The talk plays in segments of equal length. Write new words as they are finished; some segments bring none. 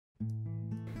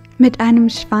Mit einem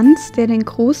Schwanz, der den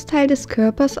Großteil des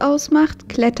Körpers ausmacht,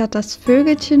 klettert das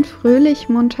Vögelchen fröhlich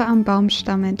munter am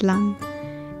Baumstamm entlang.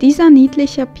 Dieser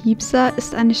niedliche Piepser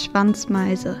ist eine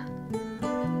Schwanzmeise.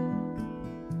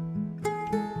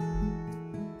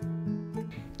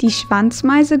 Die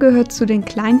Schwanzmeise gehört zu den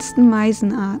kleinsten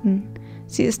Meisenarten.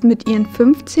 Sie ist mit ihren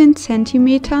 15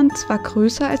 cm zwar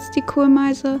größer als die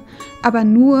Kohlmeise, aber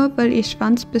nur, weil ihr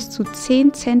Schwanz bis zu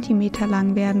 10 cm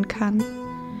lang werden kann.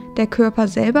 Der Körper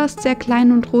selber ist sehr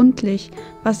klein und rundlich,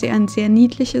 was ihr ein sehr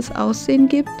niedliches Aussehen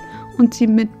gibt und sie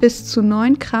mit bis zu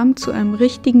 9 Gramm zu einem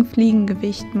richtigen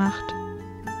Fliegengewicht macht.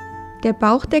 Der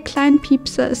Bauch der kleinen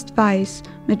Piepser ist weiß,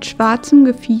 mit schwarzem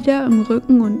Gefieder im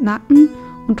Rücken und Nacken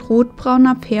und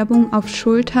rotbrauner Färbung auf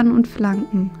Schultern und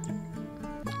Flanken.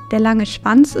 Der lange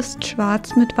Schwanz ist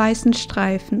schwarz mit weißen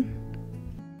Streifen.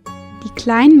 Die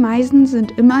kleinen Meisen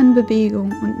sind immer in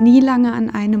Bewegung und nie lange an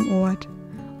einem Ort.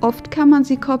 Oft kann man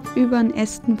sie kopfüber in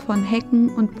Ästen von Hecken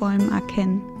und Bäumen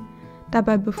erkennen.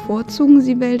 Dabei bevorzugen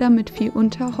sie Wälder mit viel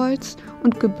Unterholz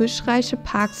und gebüschreiche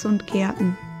Parks und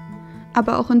Gärten.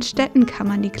 Aber auch in Städten kann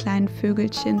man die kleinen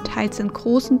Vögelchen teils in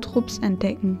großen Trupps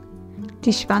entdecken.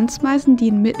 Die Schwanzmeisen, die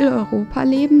in Mitteleuropa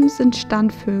leben, sind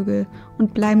Standvögel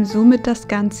und bleiben somit das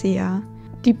ganze Jahr.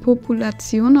 Die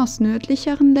Population aus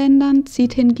nördlicheren Ländern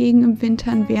zieht hingegen im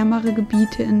Winter in wärmere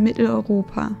Gebiete in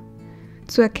Mitteleuropa.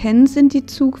 Zu erkennen sind die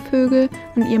Zugvögel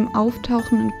an ihrem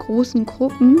Auftauchen in großen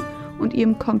Gruppen und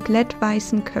ihrem komplett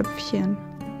weißen Köpfchen.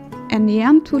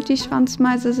 Ernähren tut die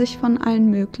Schwanzmeise sich von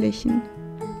allen möglichen.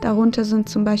 Darunter sind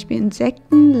zum Beispiel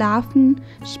Insekten, Larven,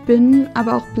 Spinnen,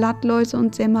 aber auch Blattläuse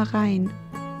und Sämereien.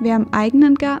 Wer im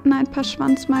eigenen Garten ein paar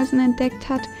Schwanzmeisen entdeckt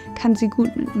hat, kann sie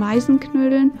gut mit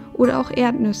Meisenknödeln oder auch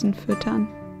Erdnüssen füttern.